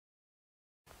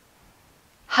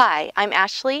Hi, I'm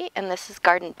Ashley, and this is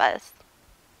Garden Buzz.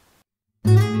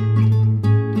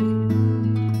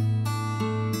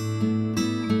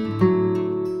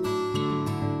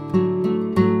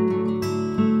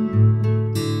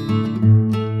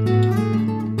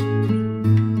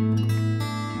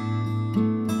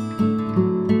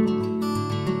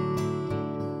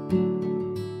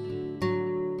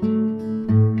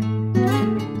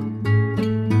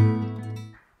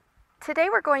 Today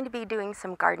we're going to be doing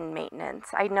some garden maintenance.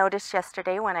 I noticed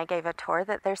yesterday when I gave a tour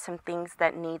that there's some things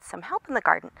that need some help in the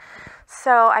garden.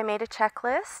 So I made a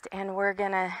checklist and we're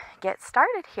gonna get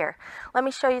started here. Let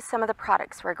me show you some of the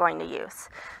products we're going to use.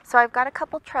 So I've got a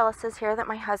couple trellises here that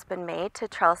my husband made to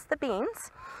trellis the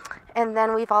beans. And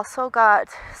then we've also got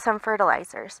some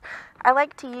fertilizers. I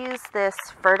like to use this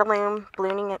Fertilume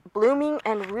blooming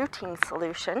and rooting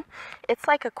solution. It's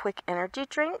like a quick energy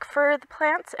drink for the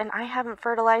plants, and I haven't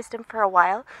fertilized them for a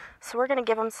while, so we're going to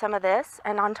give them some of this.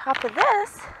 And on top of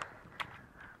this,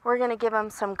 we're going to give them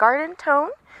some garden tone,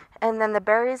 and then the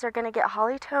berries are going to get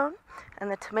holly tone,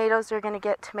 and the tomatoes are going to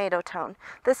get tomato tone.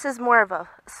 This is more of a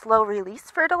slow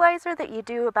release fertilizer that you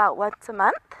do about once a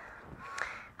month.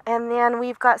 And then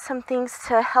we've got some things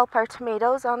to help our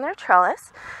tomatoes on their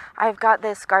trellis. I've got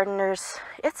this gardener's,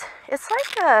 it's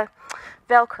like a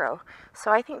Velcro.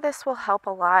 So I think this will help a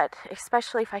lot,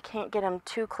 especially if I can't get them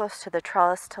too close to the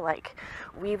trellis to like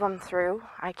weave them through.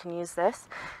 I can use this.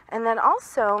 And then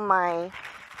also my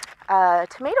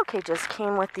tomato cages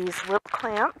came with these little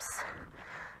clamps.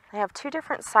 They have two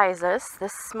different sizes,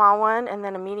 this small one and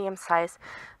then a medium size.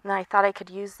 And I thought I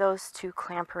could use those to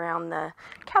clamp around the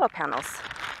cattle panels.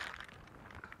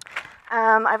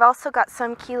 I've also got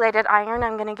some chelated iron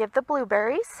I'm going to give the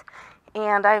blueberries.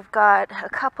 And I've got a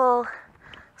couple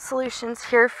solutions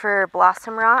here for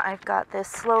blossom rot. I've got this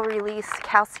slow release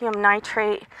calcium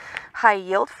nitrate high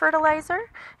yield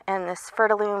fertilizer and this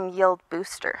Fertilume yield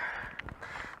booster.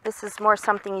 This is more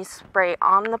something you spray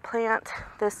on the plant.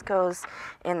 This goes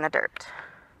in the dirt.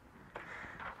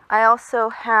 I also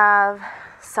have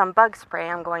some bug spray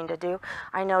I'm going to do.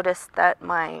 I noticed that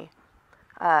my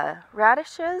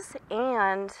radishes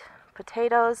and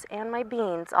potatoes and my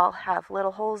beans all have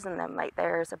little holes in them, like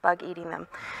there's a bug eating them.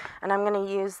 And I'm going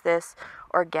to use this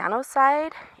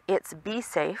organocide. It's bee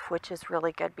safe, which is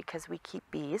really good because we keep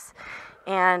bees,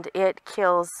 and it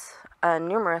kills a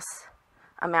numerous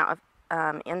amount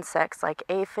of insects like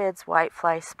aphids,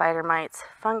 whiteflies, spider mites,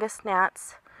 fungus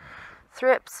gnats,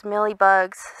 thrips,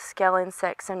 mealybugs, scale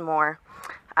insects, and more.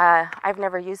 I've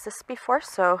never used this before,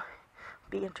 so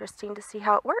it'll be interesting to see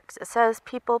how it works. It says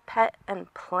people, pet,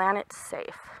 and planet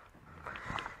safe.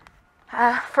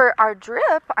 For our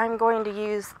drip, I'm going to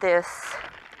use this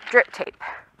drip tape.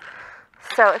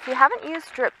 So if you haven't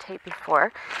used drip tape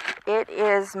before, it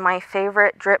is my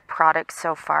favorite drip product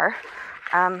so far.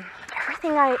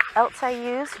 Everything else I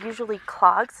use usually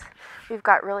clogs. We've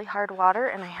got really hard water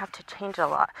and I have to change a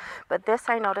lot. But this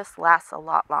I noticed lasts a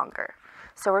lot longer.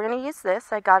 So we're going to use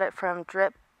this. I got it from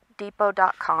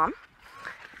dripdepot.com.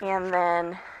 And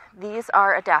then these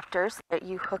are adapters that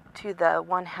you hook to the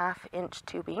 1/2 inch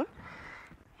tubing.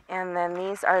 And then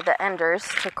these are the enders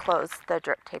to close the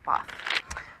drip tape off.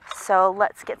 So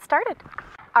let's get started.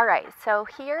 Alright, so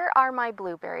here are my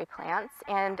blueberry plants,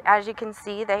 and as you can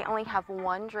see they only have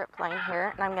one drip line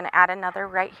here, and I'm going to add another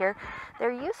right here.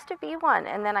 There used to be one,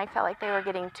 and then I felt like they were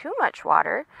getting too much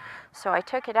water, so I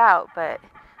took it out, but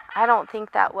I don't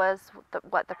think that was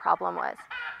what the problem was.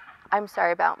 I'm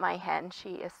sorry about my hen,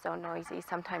 she is so noisy.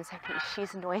 Sometimes I think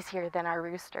she's noisier than our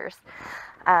roosters,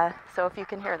 so if you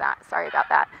can hear that, sorry about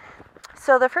that.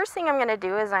 So the first thing I'm going to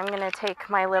do is I'm going to take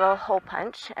my little hole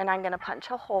punch and I'm going to punch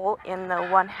a hole in the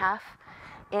 1/2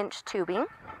 inch tubing.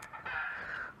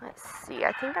 Let's see,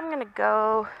 I think I'm going to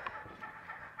go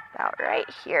about right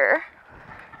here.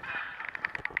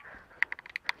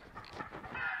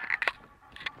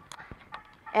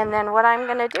 And then what I'm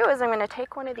going to do is I'm going to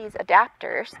take one of these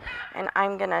adapters and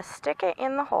I'm going to stick it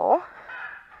in the hole.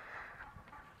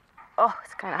 Oh,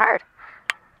 it's kind of hard.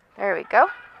 There we go.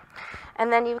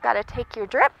 And then you've got to take your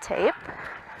drip tape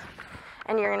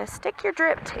and you're going to stick your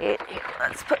drip tape. Here,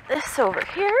 let's put this over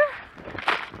here.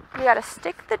 You got to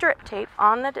stick the drip tape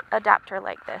on the adapter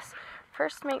like this.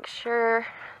 First, make sure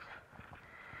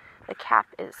the cap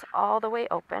is all the way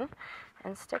open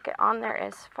and stick it on there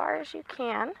as far as you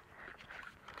can.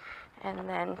 And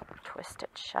then twist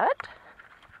it shut.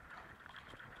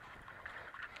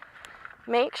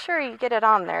 Make sure you get it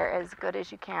on there as good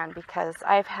as you can, because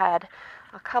I've had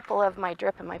a couple of my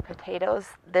drip and my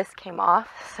potatoes, this came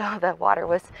off, so the water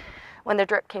was, when the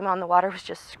drip came on, the water was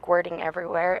just squirting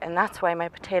everywhere, and that's why my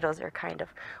potatoes are kind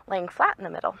of laying flat in the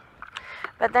middle.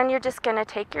 But then you're just going to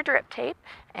take your drip tape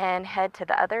and head to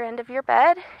the other end of your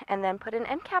bed and then put an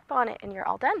end cap on it and you're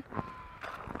all done.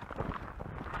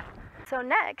 So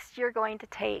next you're going to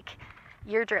take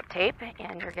your drip tape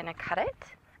and you're going to cut it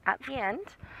at the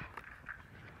end.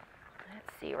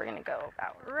 Let's see, we're going to go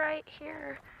about right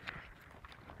here.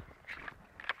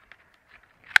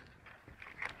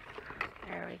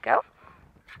 There we go.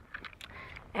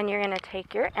 And you're going to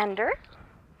take your ender,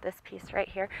 this piece right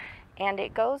here, and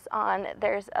it goes on,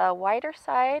 there's a wider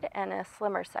side and a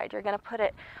slimmer side. You're going to put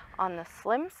it on the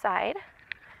slim side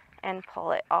and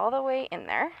pull it all the way in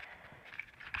there,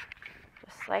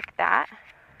 just like that.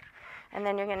 And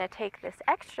then you're going to take this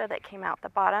extra that came out the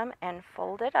bottom and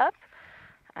fold it up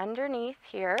underneath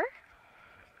here.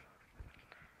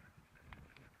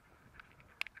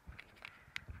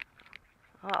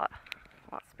 Oh,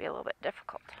 it wants to be a little bit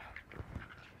difficult.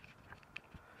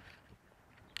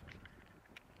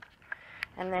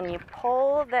 And then you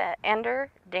pull the ender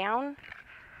down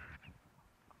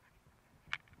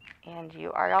and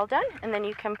you are all done. And then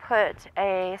you can put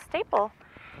a staple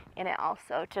in it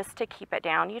also just to keep it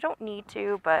down. You don't need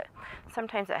to, but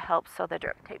sometimes it helps so the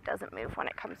drip tape doesn't move when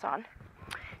it comes on.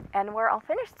 And we're all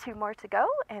finished. 2 more to go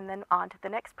and then on to the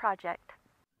next project.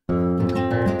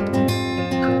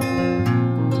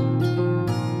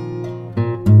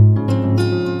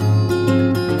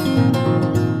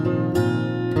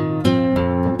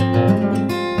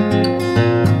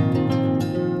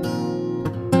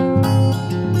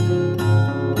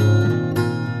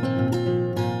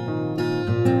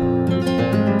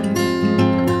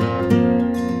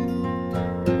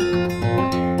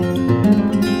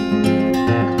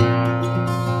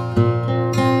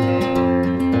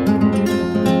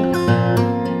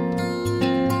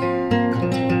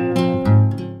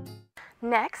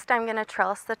 Next, I'm going to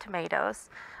trellis the tomatoes.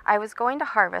 I was going to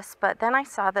harvest, but then I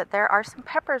saw that there are some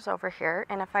peppers over here,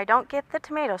 and if I don't get the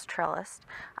tomatoes trellised,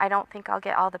 I don't think I'll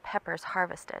get all the peppers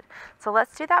harvested. So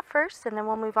let's do that first, and then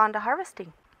we'll move on to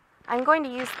harvesting. I'm going to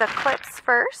use the clips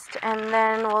first, and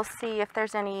then we'll see if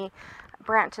there's any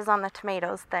branches on the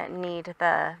tomatoes that need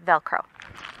the Velcro.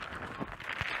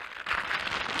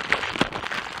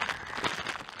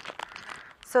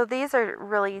 So these are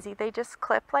really easy. They just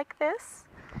clip like this.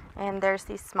 And there's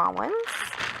these small ones,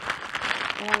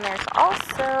 and there's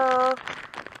also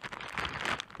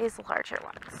these larger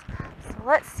ones. So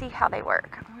let's see how they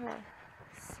work. I'm going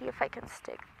to see if I can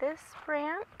stick this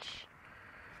branch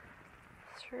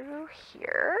through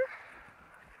here,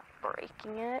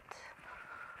 breaking it.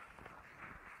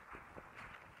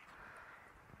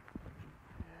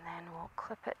 And then we'll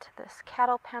clip it to this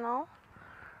cattle panel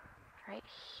right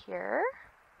here.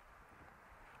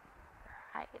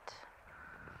 Right.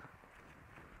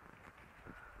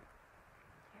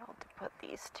 To put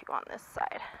these 2 on this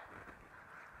side.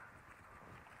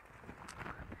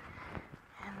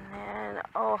 And then,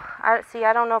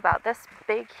 I don't know about this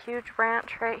big, huge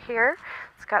branch right here.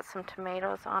 It's got some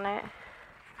tomatoes on it.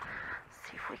 Let's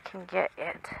see if we can get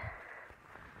it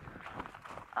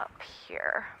up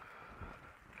here.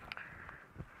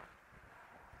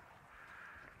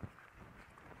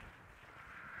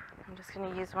 I'm just going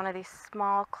to use one of these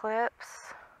small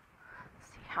clips.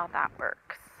 See how that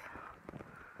works.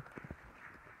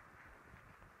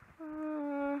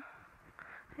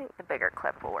 I think the bigger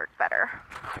clip will work better.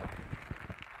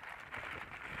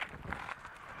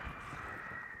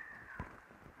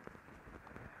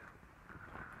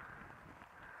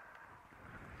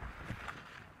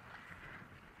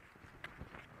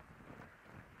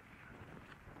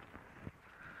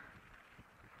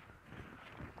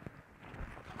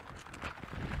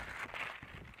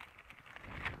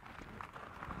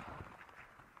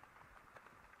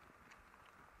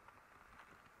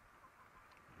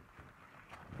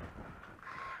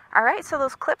 Alright, so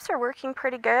those clips are working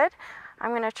pretty good.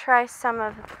 I'm going to try some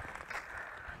of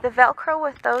the Velcro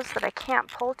with those that I can't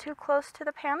pull too close to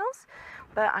the panels,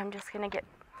 but I'm just going to get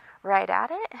right at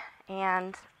it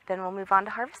and then we'll move on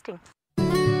to harvesting.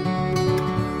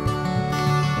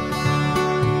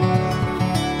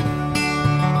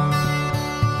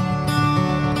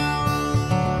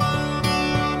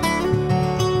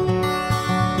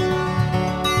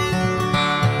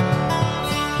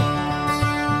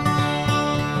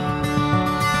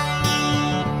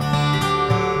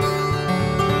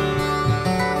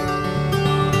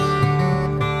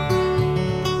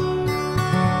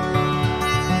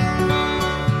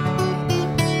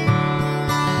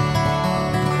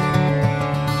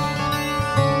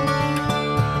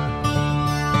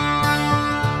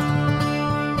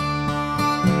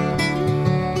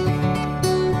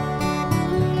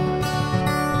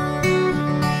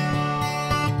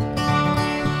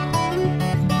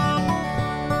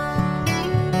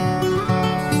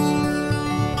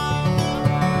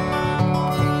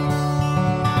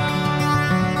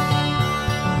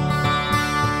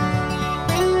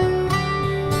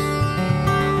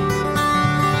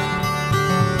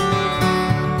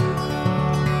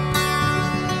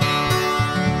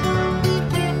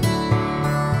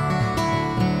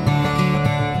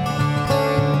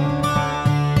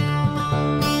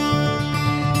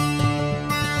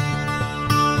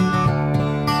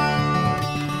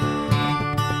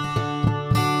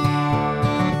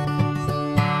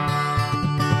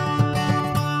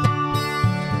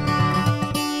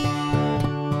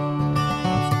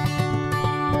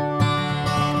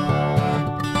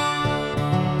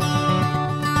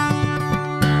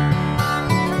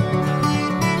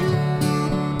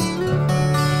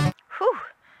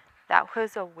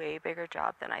 was a way bigger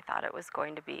job than I thought it was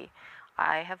going to be.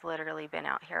 I have literally been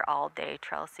out here all day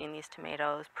trellising these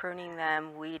tomatoes, pruning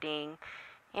them, weeding,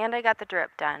 and I got the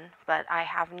drip done, but I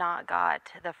have not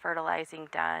got the fertilizing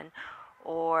done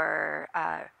or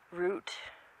root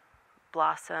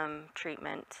blossom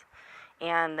treatment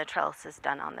and the trellises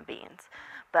done on the beans.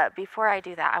 But before I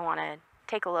do that, I want to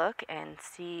take a look and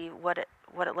see what it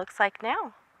looks like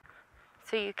now.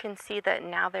 So you can see that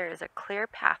now there is a clear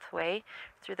pathway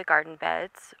through the garden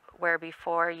beds, where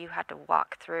before you had to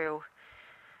walk through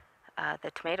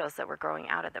the tomatoes that were growing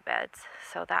out of the beds.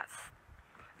 So that's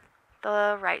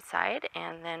the right side,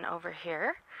 and then over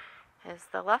here is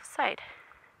the left side.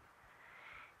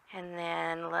 And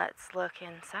then let's look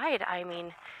inside. I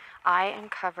mean, I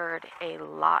uncovered a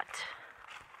lot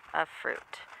of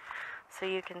fruit. So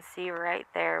you can see right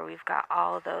there, we've got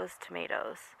all of those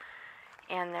tomatoes.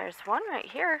 And there's one right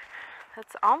here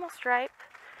that's almost ripe.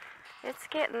 It's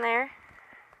getting there,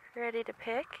 ready to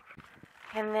pick.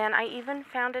 And then I even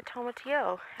found a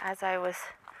tomatillo as I was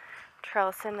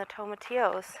trellising the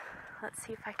tomatillos. Let's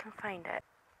see if I can find it.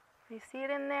 You see it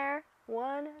in there?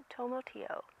 One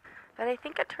tomatillo. But I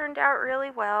think it turned out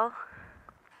really well.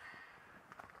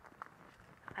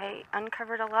 I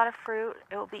uncovered a lot of fruit.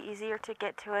 It will be easier to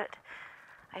get to it.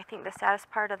 I think the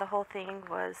saddest part of the whole thing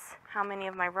was how many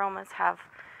of my romas have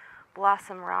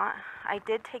blossom rot. I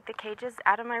did take the cages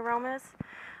out of my romas.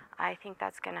 I think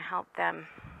that's going to help them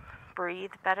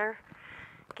breathe better,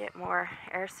 get more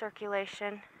air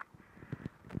circulation.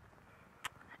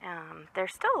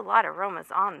 There's still a lot of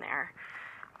romas on there,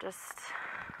 just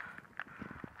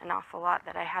an awful lot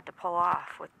that I had to pull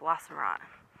off with blossom rot.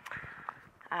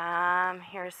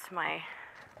 Here's my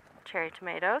cherry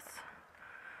tomatoes.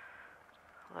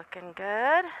 Looking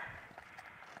good.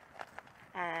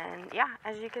 And yeah,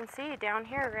 as you can see down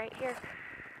here, right here,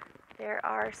 there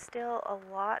are still a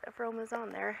lot of romas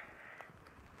on there.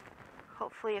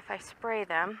 Hopefully if I spray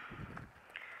them,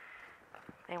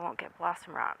 they won't get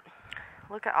blossom rot.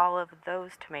 Look at all of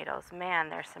those tomatoes. Man,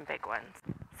 there's some big ones.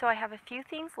 So I have a few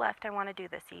things left I want to do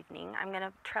this evening. I'm going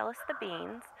to trellis the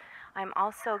beans. I'm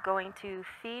also going to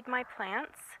feed my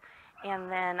plants, and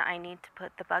then I need to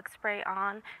put the bug spray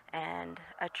on and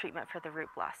a treatment for the root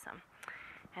blossom.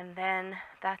 And then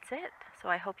that's it. So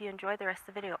I hope you enjoy the rest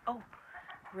of the video. Oh,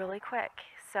 really quick.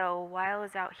 So while I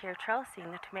was out here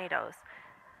trellising the tomatoes,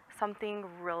 something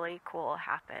really cool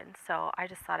happened. So I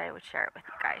just thought I would share it with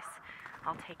you guys.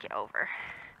 I'll take you over.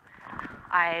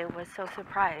 I was so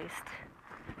surprised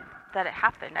that it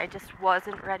happened. I just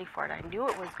wasn't ready for it. I knew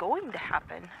it was going to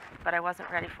happen, but I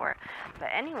wasn't ready for it. But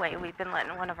anyway, we've been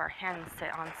letting one of our hens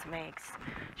sit on some eggs.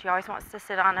 She always wants to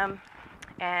sit on them,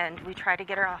 and we try to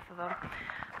get her off of them,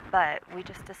 but we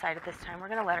just decided this time we're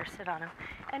going to let her sit on them.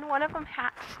 And one of them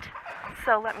hatched.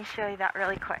 So let me show you that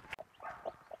really quick.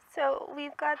 So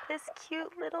we've got this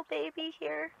cute little baby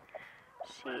here.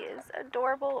 She is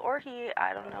adorable, or he,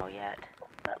 I don't know yet.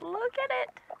 But look at it.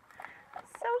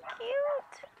 So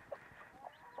cute.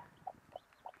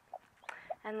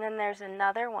 And then there's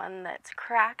another one that's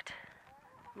cracked.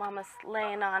 Mama's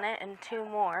laying on it, and two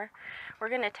more. We're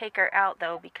going to take her out,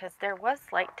 though, because there was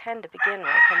like 10 to begin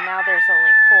with, and now there's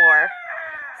only 4.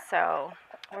 So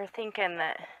we're thinking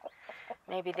that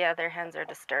maybe the other hens are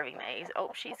disturbing the eggs.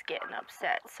 Oh, she's getting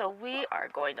upset. So we are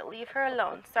going to leave her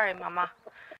alone. Sorry, Mama.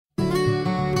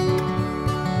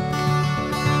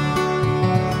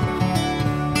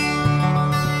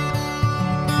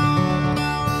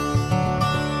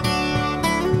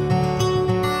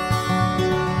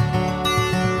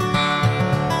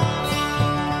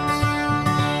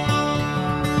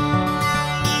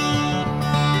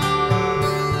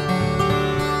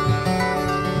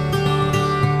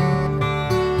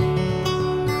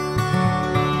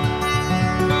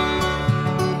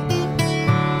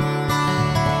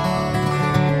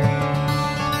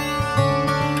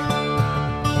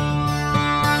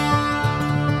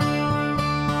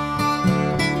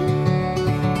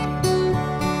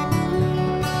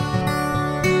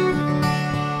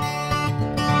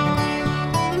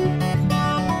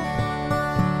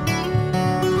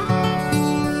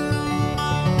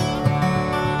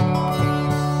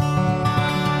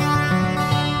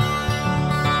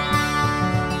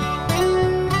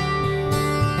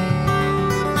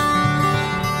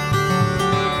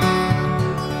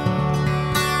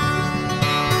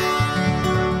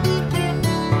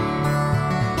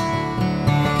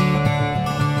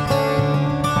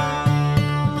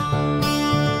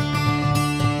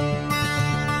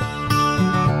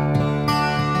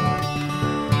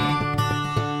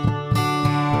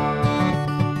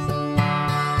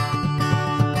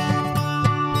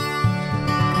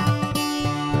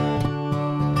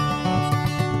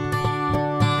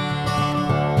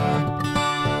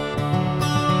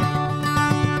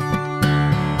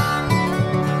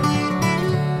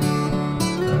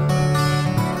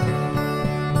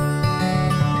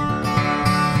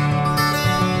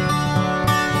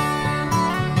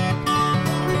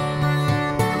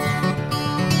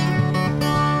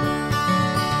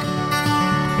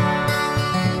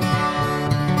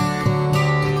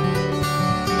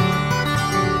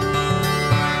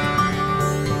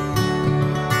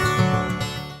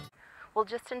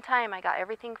 just in time. I got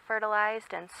everything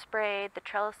fertilized and sprayed, the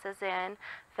trellises in,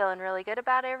 feeling really good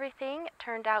about everything. It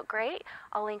turned out great.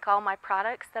 I'll link all my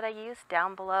products that I use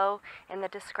down below in the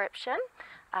description.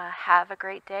 Have a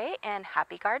great day and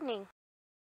happy gardening.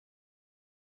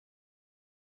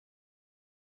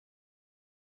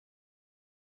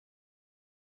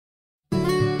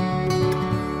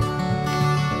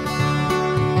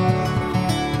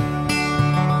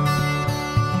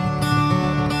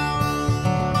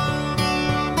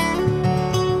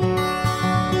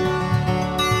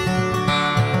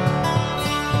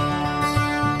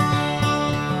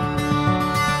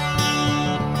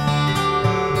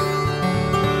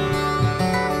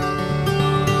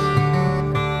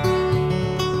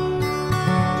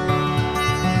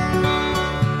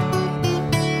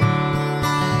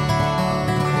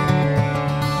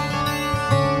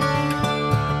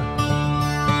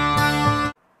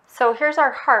 So here's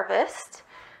our harvest.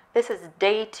 This is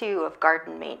day 2 of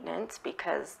garden maintenance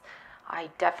because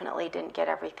I definitely didn't get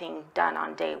everything done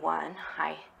on day 1.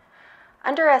 I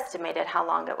underestimated how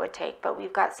long it would take, but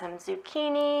we've got some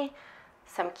zucchini,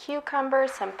 some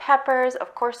cucumbers, some peppers,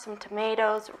 of course some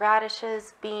tomatoes,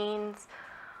 radishes, beans,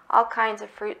 all kinds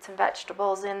of fruits and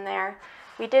vegetables in there.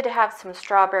 We did have some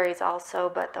strawberries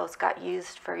also, but those got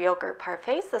used for yogurt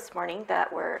parfaits this morning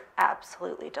that were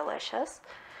absolutely delicious.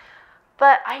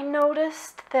 But I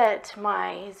noticed that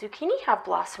my zucchini have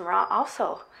blossom rot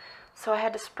also, so I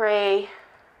had to spray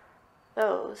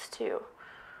those too.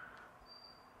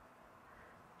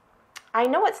 I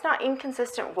know it's not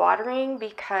inconsistent watering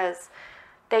because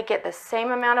they get the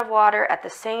same amount of water at the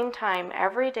same time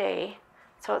every day,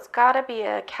 so it's got to be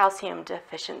a calcium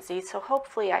deficiency, so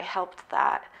hopefully I helped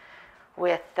that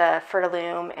with the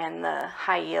Fertilume and the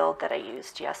high yield that I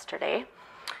used yesterday.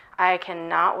 I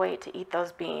cannot wait to eat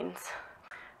those beans.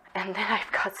 And then I've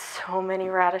got so many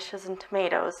radishes and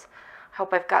tomatoes. I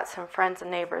hope I've got some friends and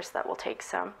neighbors that will take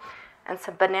some. And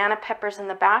some banana peppers in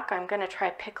the back. I'm going to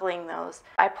try pickling those.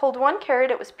 I pulled one carrot.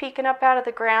 It was peeking up out of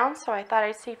the ground, so I thought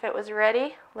I'd see if it was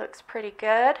ready. Looks pretty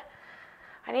good.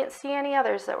 I didn't see any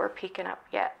others that were peeking up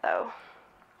yet, though.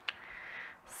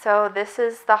 So this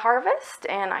is the harvest,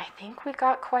 and I think we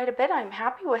got quite a bit. I'm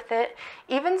happy with it.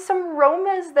 Even some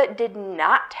Romas that did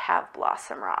not have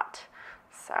blossom rot.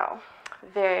 So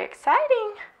very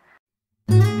exciting.